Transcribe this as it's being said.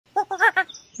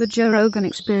The Joe Rogan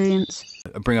Experience.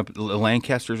 I bring up the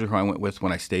Lancasters, who I went with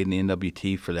when I stayed in the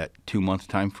NWT for that 2-month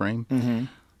time frame. Mm-hmm.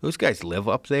 Those guys live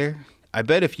up there. I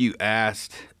bet if you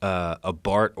asked a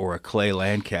Bart or a Clay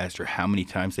Lancaster how many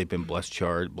times they've been bluff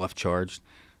charged,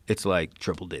 it's like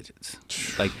triple digits.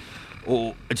 Like,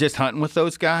 just hunting with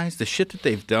those guys, the shit that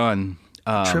they've done.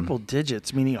 Triple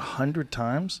digits, meaning 100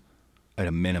 times? At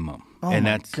a minimum. Oh, and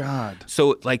my that's, God.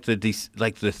 So, like,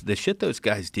 the shit those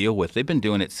guys deal with, they've been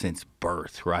doing it since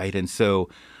birth, right? And so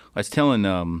I was telling,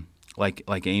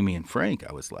 like Amy and Frank,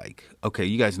 I was like, okay,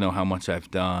 you guys know how much I've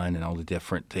done and all the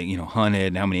different things, hunted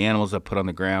and how many animals I've put on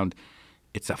the ground.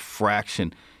 It's a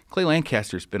fraction. Clay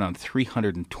Lancaster's been on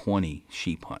 320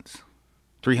 sheep hunts.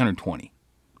 320.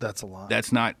 That's a lot.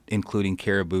 That's not including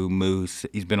caribou, moose.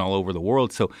 He's been all over the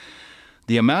world. So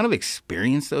the amount of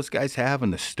experience those guys have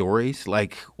and the stories,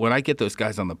 like when I get those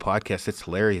guys on the podcast, it's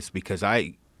hilarious because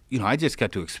I just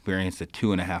got to experience the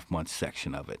 2.5-month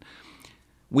section of it.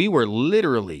 We were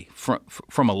literally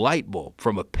from a light bulb,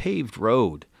 from a paved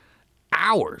road,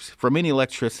 hours from any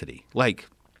electricity. Like,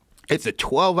 it's a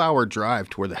 12-hour drive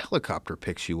to where the helicopter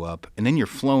picks you up, and then you're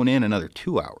flown in another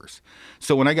 2 hours.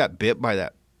 So when I got bit by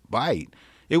that bite,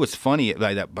 it was funny,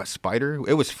 by that spider.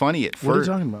 It was funny at first. What are you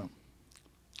talking about?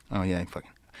 Oh, yeah, I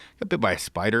got bit by a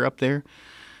spider up there.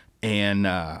 And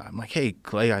I'm like, hey,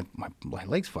 Clay, my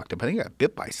leg's fucked up. I think I got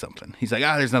bit by something. He's like,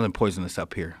 there's nothing poisonous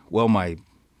up here. Well, I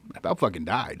about fucking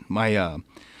died. My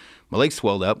leg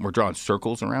swelled up. We're drawing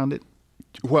circles around it.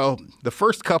 Well, the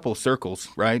first couple circles,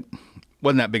 right,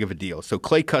 wasn't that big of a deal. So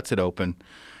Clay cuts it open.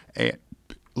 And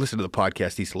listen to the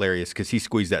podcast. He's hilarious because he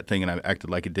squeezed that thing and I acted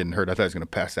like it didn't hurt. I thought I was going to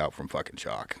pass out from fucking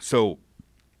shock. So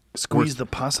squeeze the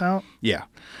pus out? Yeah.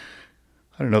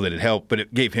 I don't know that it helped, but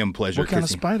it gave him pleasure. What kind of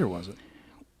spider was it?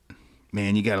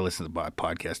 Man, you got to listen to the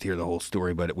podcast to hear the whole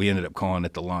story, but we ended up calling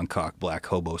it the long-cock black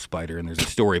hobo spider, and there's a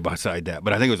story beside that.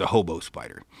 But I think it was a hobo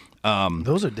spider.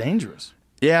 Those are dangerous.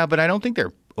 Yeah, but I don't think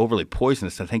they're overly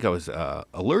poisonous. I think I was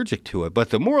allergic to it. But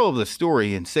the moral of the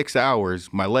story, in 6 hours,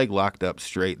 my leg locked up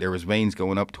straight. There was veins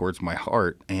going up towards my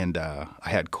heart, and I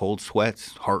had cold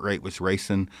sweats. Heart rate was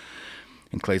racing.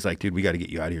 And Clay's like, dude, we got to get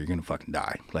you out of here. You're going to fucking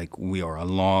die. Like, we are a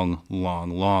long,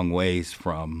 long, long ways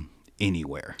from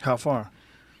anywhere. How far?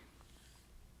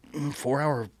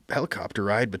 4-hour helicopter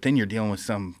ride, but then you're dealing with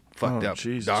some fucked up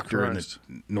Jesus doctor Christ.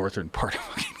 in the northern part of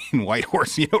fucking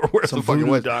Whitehorse, or where Some the fuck it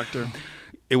voodoo was. doctor.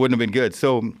 It wouldn't have been good.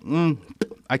 So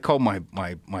I called my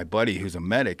buddy who's a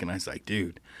medic, and I was like,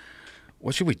 dude,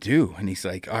 what should we do? And he's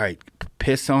like, all right,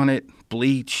 piss on it,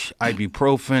 bleach,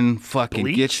 ibuprofen, fucking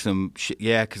Bleach? get some shit.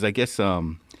 Yeah, because I guess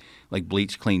like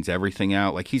bleach cleans everything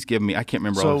out. Like he's giving me, I can't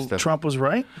remember all the So stuff. Trump was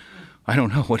right? I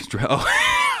don't know what's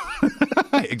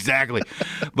exactly.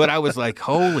 But I was like,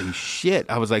 holy shit.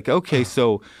 I was like, okay,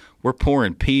 so we're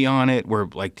pouring pee on it. We're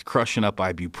like crushing up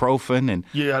ibuprofen. And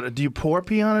Do you pour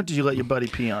pee on it? Do you let your buddy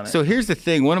pee on it? so here's the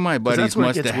thing. One of my buddies that's where it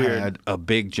must have gets weird. had a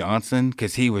Big Johnson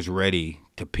because he was ready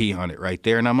to pee on it right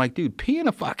there. And I'm like, dude, pee in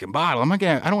a fucking bottle. I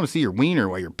don't want to see your wiener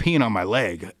while you're peeing on my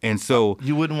leg. And so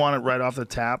You wouldn't want it right off the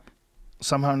tap?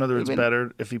 Somehow or another, it's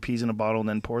better if he pees in a bottle and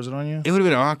then pours it on you? it would have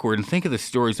been awkward. And think of the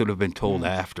stories that would have been told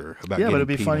after about Yeah, but getting it'd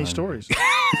be peed funny on. stories.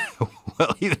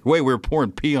 Well, either way, we were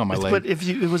pouring pee on my leg. But if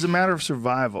it was a matter of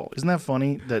survival, isn't that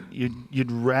funny that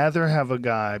you'd rather have a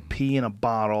guy pee in a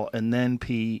bottle and then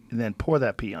pour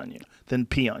that pee on you than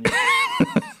pee on you?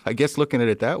 I guess looking at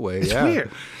it that way, It's yeah.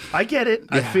 weird. I get it.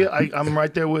 Yeah. I'm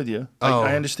right there with you. Oh.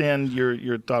 I understand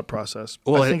your thought process.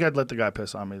 Well, I think I'd let the guy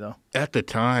piss on me though. At the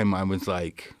time, I was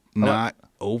like not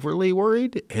overly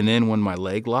worried, and then when my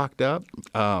leg locked up,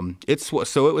 it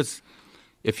was.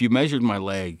 If you measured my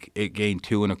leg, it gained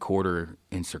 2.25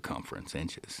 in circumference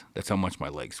inches. That's how much my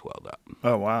leg swelled up.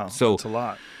 Oh wow, So that's a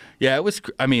lot. yeah, it was.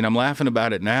 I mean, I'm laughing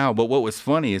about it now, but what was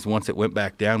funny is once it went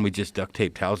back down, we just duct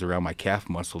taped towels around my calf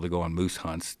muscle to go on moose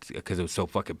hunts because it was so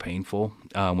fucking painful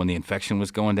when the infection was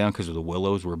going down because the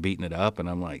willows were beating it up, and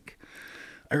I'm like,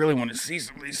 I really want to see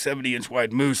some of these 70-inch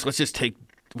wide moose. Let's just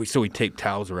we taped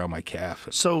towels around my calf.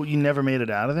 So you never made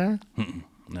it out of there?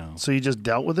 No. So you just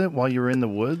dealt with it while you were in the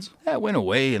woods? That went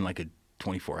away in like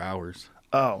 24 hours.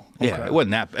 Oh, okay. Yeah, it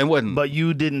wasn't that. It wasn't. But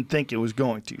you didn't think it was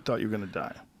going to. You thought you were going to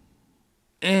die.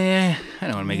 I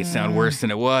don't want to make it sound worse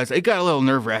than it was. It got a little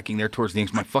nerve-wracking there towards the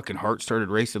end. My fucking heart started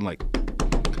racing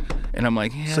and I'm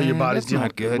like, yeah, So your body's that's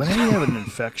not good. Whenever you have an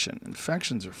infection,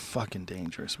 infections are fucking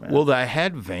dangerous, man. Well, I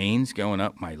had veins going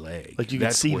up my leg. like you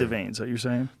could see the veins. Is that what you're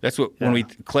saying? That's what when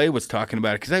Clay was talking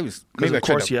about it because I was Because maybe of I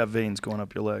tried course to, you have veins going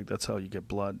up your leg. That's how you get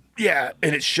blood. yeah,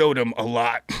 and it showed him a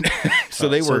lot. So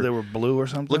they were blue or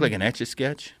something. looked like an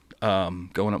Etch-a-Sketch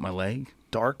going up my leg.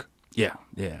 dark. Yeah,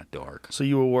 dark. So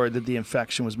you were worried that the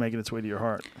infection was making its way to your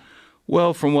heart.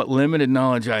 Well, from what limited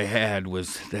knowledge I had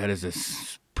was that is a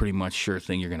pretty much sure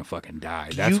thing you're going to fucking die.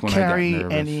 Do That's you when carry I got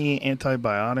nervous. any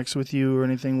antibiotics with you or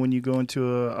anything when you go into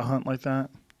a hunt like that?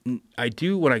 I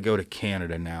do when I go to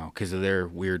Canada now because of their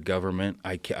weird government.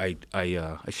 I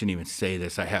shouldn't even say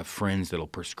this. I have friends that'll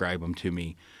prescribe them to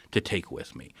me to take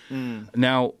with me.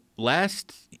 Now,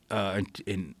 last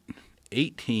in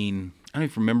 18, I don't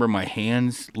even remember. My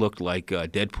hands looked like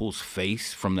Deadpool's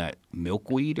face from that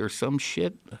milkweed or some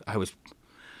shit.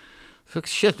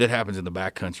 Shit that happens in the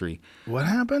backcountry. What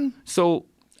happened? So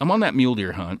I'm on that mule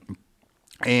deer hunt.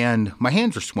 And my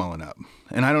hands are swelling up,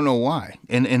 and I don't know why.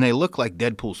 And they look like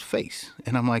Deadpool's face.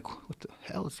 And I'm like, what the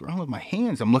hell is wrong with my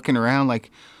hands? I'm looking around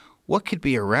like, what could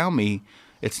be around me?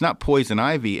 It's not poison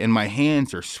ivy, and my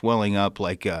hands are swelling up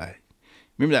like,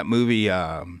 remember that movie,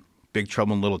 Big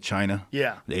Trouble in Little China?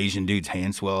 Yeah. The Asian dude's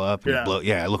hands swell up. And Yeah.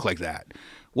 Yeah, it looked like that.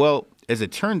 Well, as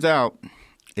it turns out,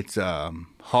 it's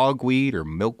hogweed or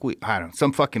milkweed, I don't know,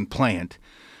 some fucking plant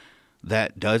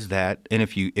that does that. And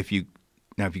if you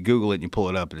Google it and you pull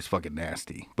it up, it's fucking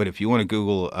nasty. But if you want to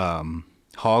Google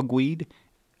hogweed,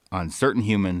 on certain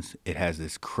humans, it has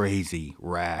this crazy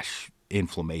rash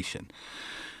inflammation.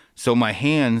 So my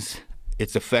hands,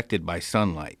 it's affected by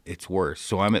sunlight. It's worse.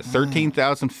 So I'm at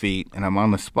 13,000 feet, and I'm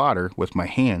on the spotter with my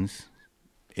hands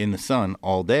in the sun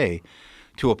all day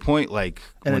to a point like...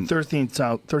 And at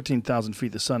 13,000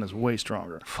 feet, the sun is way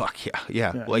stronger. Fuck yeah.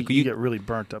 Yeah, Like you get really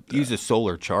burnt up there. Use a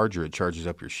solar charger. It charges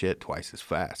up your shit twice as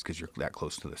fast because you're that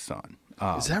close to the sun.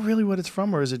 Is that really what it's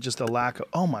from, or is it just a lack of...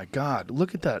 Oh, my God.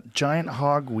 Look at that giant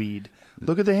hogweed.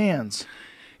 Look at the hands.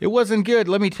 It wasn't good,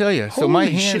 let me tell you. So my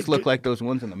Holy hands shit, look dude. like those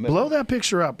ones in the middle. Blow that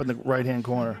picture up in the right-hand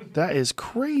corner. That is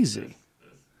crazy.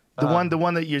 The one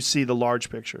that you see, the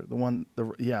large picture.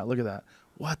 Yeah, look at that.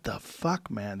 What the fuck,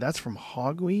 man? That's from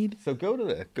hogweed? So go to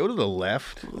the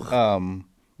left.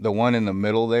 The one in the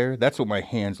middle there. That's what my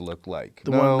hands look like.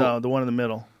 The one in the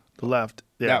middle. The left.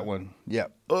 Yeah. That one.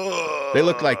 Yep. They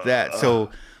look like that. So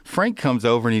Frank comes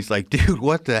over and he's like, "Dude,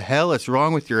 what the hell is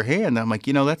wrong with your hand?" And I'm like,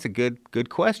 that's a good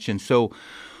question. So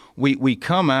we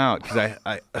come out because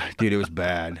dude, it was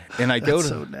bad. And I go to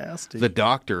so nasty. the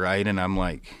doctor, right? And I'm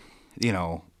like,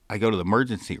 I go to the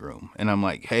emergency room and I'm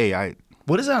like, "Hey,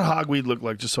 What does that hogweed look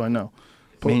like, just so I know?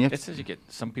 man, It says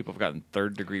some people have gotten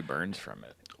third-degree burns from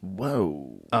it.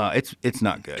 Whoa. it's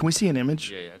not good." Can we see an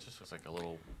image? Yeah, it just looks like a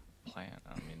little plant.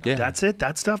 I mean, Yeah. That's it?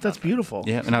 That stuff? That's beautiful.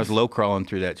 Yeah, and I was low crawling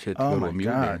through that shit to Oh, go to my a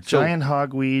mule deer. God. So- Giant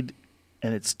hogweed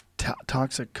and its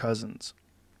toxic cousins.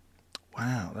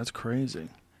 Wow, that's crazy.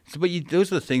 But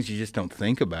those are the things you just don't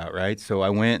think about, right? So I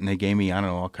went and they gave me, I don't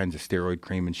know, all kinds of steroid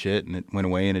cream and shit, and it went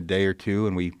away in a day or two,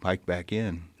 and we hiked back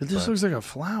in. It just looks like a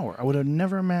flower. I would have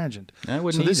never imagined. I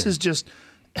wouldn't So this either. is just...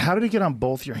 How did it get on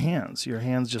both your hands? Your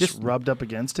hands just rubbed up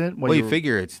against it? Well, you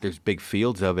figure there's big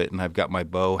fields of it, and I've got my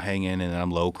bow hanging, and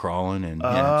I'm low crawling, and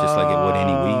just like it would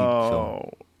any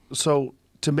weed. So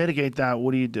to mitigate that,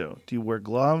 what do? Do you wear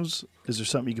gloves? Is there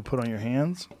something you can put on your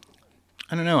hands?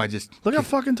 I don't know. I just Look how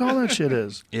fucking tall that shit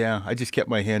is. I just kept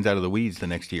my hands out of the weeds the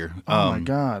next year. Oh, my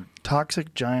God.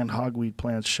 Toxic giant hogweed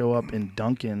plants show up in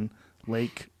Duncan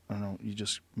Lake. I don't know. You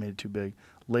just made it too big.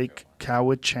 Lake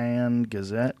Cowichan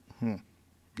Gazette.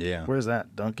 Yeah. Where's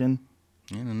that? Duncan?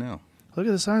 I don't know. Look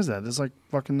at the size of that. It's like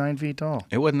fucking 9 feet tall.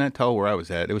 It wasn't that tall where I was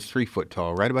at. It was 3 foot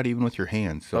tall, right about even with your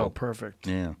hands. So Oh, perfect.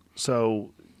 yeah.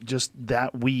 So just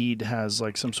that weed has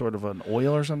like some sort of an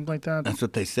oil or something like that? That's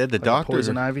what they said. The Like a doctor.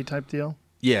 poison ivy type deal?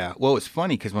 Yeah. Well, it's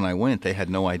funny because when I went, they had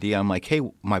no idea. I'm like, hey,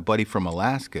 my buddy from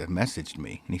Alaska messaged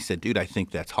me. And he said, dude, I think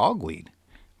that's hogweed.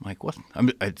 I'm like, what? I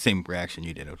had the same reaction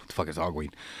you did. What the fuck is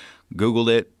hogweed? Googled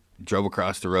it, drove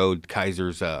across the road,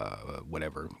 Kaiser's,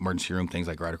 whatever, emergency room, things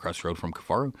like right across the road from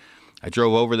Kafaru. I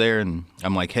drove over there and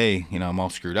I'm like, hey, I'm all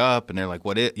screwed up. And they're like,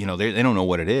 what it, they don't know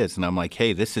what it is. And I'm like,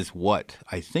 hey, this is what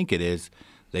I think it is.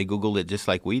 They Googled it just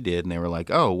like we did. And they were like,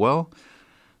 oh, well,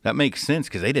 that makes sense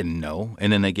because they didn't know.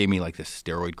 And then they gave me like this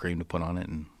steroid cream to put on it.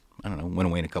 And I don't know, went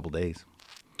away in a couple days.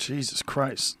 Jesus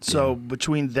Christ. So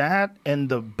between that and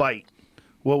the bite,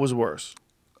 what was worse?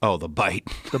 Oh, the bite.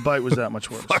 The bite was that much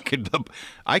worse. I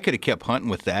could have kept hunting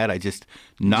with that. I just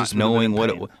not just would've knowing been in what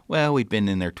it pain. was. Well, we'd been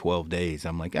in there 12 days.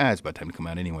 I'm like, it's about time to come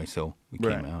out anyway. So we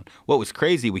Right. came out. What was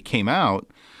crazy, we came out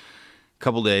a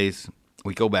couple days.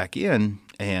 We go back in,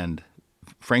 and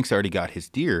Frank's already got his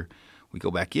deer. We go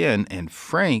back in, and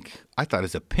Frank, I thought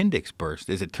his appendix burst.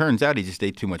 As it turns out, he just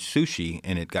ate too much sushi,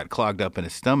 and it got clogged up in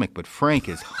his stomach. But Frank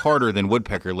is harder than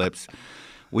woodpecker lips.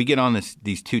 We get on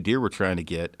these 2 deer we're trying to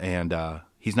get, and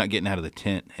he's not getting out of the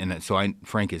tent. And so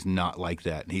Frank is not like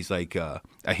that. And he's like,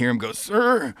 I hear him go,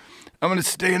 sir, I'm going to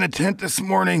stay in the tent this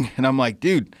morning. And I'm like,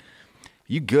 dude,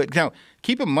 you good? Now,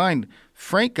 keep in mind,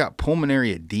 Frank got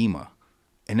pulmonary edema,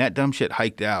 and that dumb shit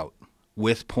hiked out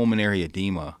with pulmonary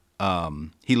edema.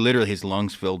 He literally, his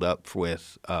lungs filled up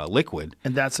with liquid.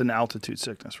 And that's an altitude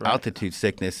sickness, right? Altitude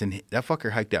sickness, and that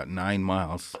fucker hiked out 9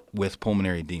 miles with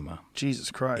pulmonary edema.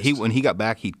 Jesus Christ. When he got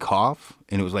back, he'd cough,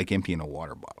 and it was like emptying a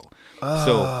water bottle.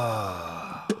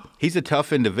 So he's a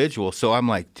tough individual. So I'm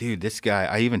like, dude, this guy.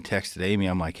 I even texted Amy.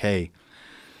 I'm like, hey,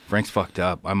 Frank's fucked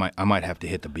up. I might have to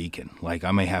hit the beacon. Like I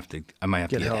might have to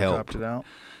get help. Helicoptered out.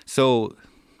 So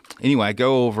anyway, I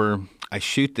go over. I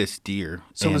shoot this deer.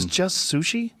 So it was just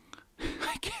sushi?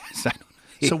 I guess I don't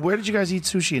know. So where did you guys eat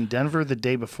sushi in Denver the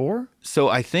day before? So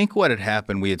I think what had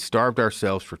happened, we had starved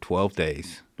ourselves for 12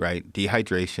 days, right?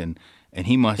 Dehydration, and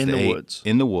he must have ate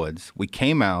in the woods. We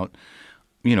came out,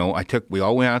 we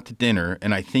all went out to dinner,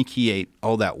 and I think he ate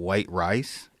all that white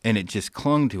rice, and it just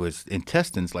clung to his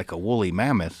intestines like a woolly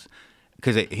mammoth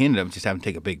because he ended up just having to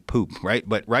take a big poop, right?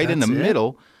 But in the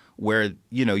middle where,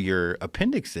 your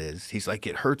appendix is, he's like,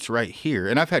 it hurts right here.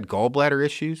 And I've had gallbladder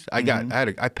issues.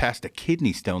 I passed a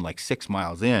kidney stone like 6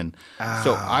 miles in. Ow.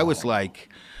 So I was like,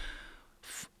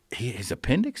 his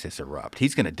appendix is erupt.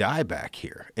 He's going to die back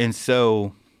here. And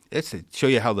so it's to show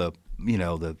you how the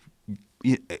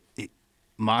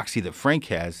moxie that Frank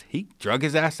has. He drug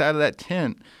his ass out of that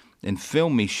tent and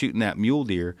filmed me shooting that mule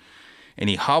deer. And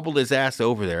he hobbled his ass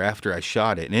over there after I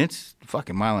shot it. And it's a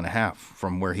fucking 1.5 miles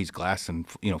from where he's glassing,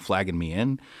 flagging me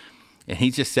in. And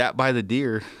he just sat by the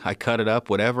deer. I cut it up,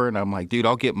 whatever. And I'm like, dude,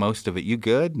 I'll get most of it. You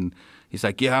good? And he's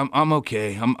like, yeah, I'm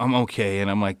okay. I'm okay. And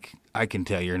I'm like, I can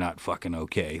tell you're not fucking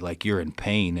okay. Like, you're in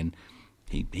pain. And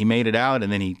he made it out.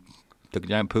 And then he took a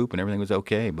giant poop and everything was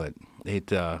okay. But I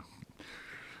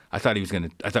thought he was going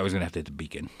to have to hit the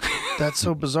beacon. That's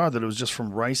so bizarre that it was just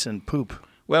from rice and poop.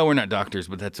 Well, we're not doctors,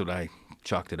 but that's what I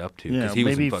chalked it up to. Yeah, he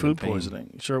maybe was food pain. poisoning.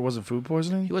 You sure it wasn't food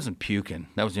poisoning? He wasn't puking.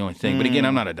 That was the only thing. But again,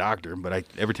 I'm not a doctor, but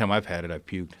every time I've had it, I've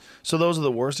puked. So those are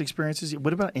the worst experiences?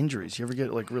 What about injuries? You ever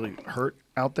get like really hurt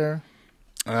out there?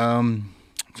 I'm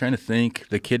trying to think.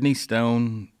 The kidney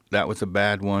stone, that was a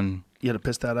bad one. You had to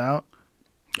piss that out?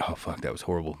 Oh, fuck, that was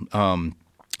horrible. How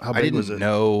big was it? I didn't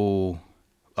know.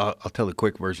 I'll tell the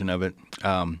quick version of it.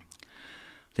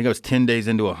 I think I was 10 days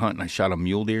into a hunt, and I shot a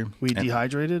mule deer. Were you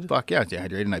dehydrated? Fuck yeah, I was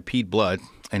dehydrated, and I peed blood,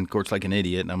 and of course, like an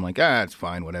idiot, and I'm like, it's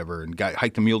fine, whatever, and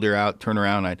hiked the mule deer out, turned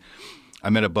around, I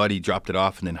met a buddy, dropped it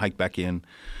off, and then hiked back in.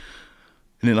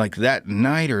 And then like that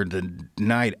night or the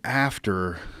night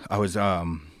after, I was,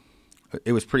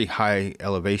 it was pretty high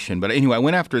elevation, but anyway, I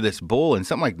went after this bull, and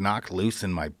something like knocked loose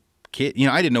in my kid.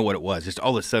 I didn't know what it was, just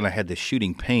all of a sudden, I had this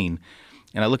shooting pain.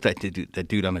 And I looked at that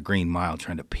dude on the Green Mile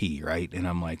trying to pee, right? And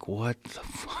I'm like, what the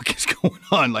fuck is going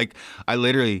on? Like, I'm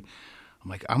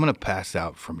like, I'm going to pass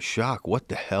out from shock. What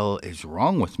the hell is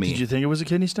wrong with me? Did you think it was a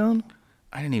kidney stone?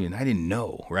 I didn't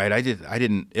know, right? I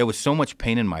didn't, it was so much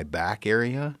pain in my back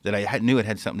area that I knew it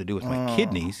had something to do with my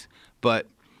kidneys. But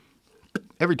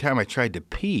every time I tried to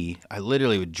pee, I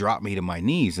literally would drop me to my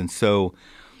knees. And so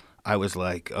I was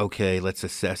like, okay, let's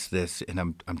assess this. And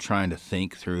I'm trying to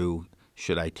think through,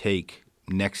 should I take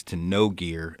next to no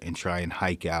gear and try and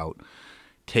hike out,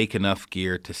 take enough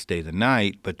gear to stay the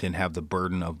night, but then have the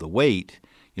burden of the weight.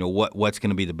 What's going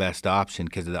to be the best option?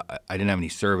 Because I didn't have any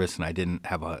service and I didn't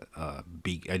have I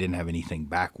didn't have anything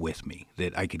back with me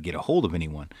that I could get a hold of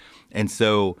anyone. And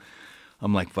so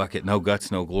I'm like, fuck it, no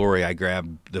guts, no glory. I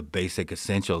grabbed the basic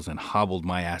essentials and hobbled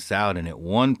my ass out. And at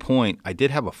one point, I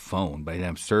did have a phone, but I didn't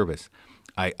have service.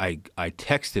 I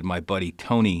texted my buddy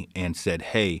Tony and said,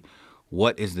 hey,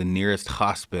 what is the nearest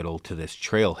hospital to this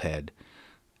trailhead?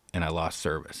 And I lost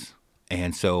service.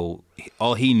 And so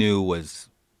all he knew was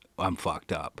I'm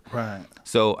fucked up. Right.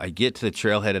 So I get to the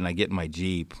trailhead and I get in my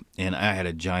Jeep, and I had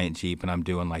a giant Jeep, and I'm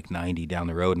doing like 90 down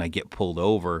the road, and I get pulled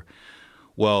over.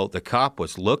 Well, the cop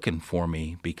was looking for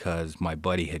me because my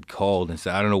buddy had called and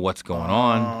said, I don't know what's going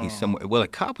on. He's somewhere. Well, the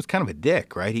cop was kind of a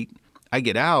dick, right? I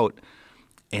get out,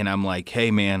 and I'm like,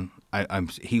 hey, man,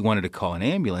 he wanted to call an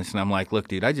ambulance, and I'm like, look,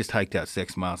 dude, I just hiked out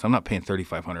 6 miles. I'm not paying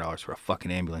 $3,500 for a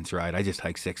fucking ambulance ride. I just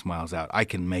hiked 6 miles out. I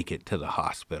can make it to the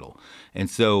hospital. And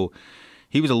so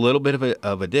he was a little bit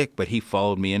of a dick, but he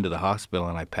followed me into the hospital,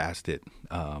 and I passed it,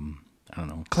 I don't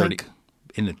know, 30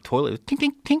 in the toilet. Tink,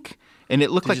 tink, tink. And it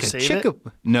looked like a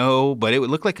chickapee. No, but it would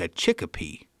look like a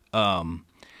chickapee.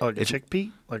 Like a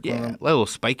chickpea? Like yeah, a little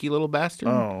spiky little bastard.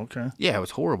 Oh, okay. Yeah, it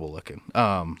was horrible looking.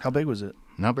 How big was it?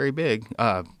 Not very big.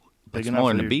 Big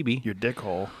smaller enough than a BB. Your dick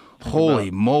hole.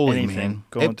 Holy moly, man.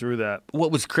 Going through that.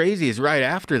 What was crazy is right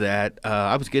after that,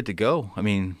 I was good to go. I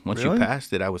mean, once you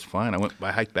passed it, I was fine.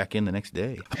 I hiked back in the next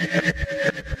day.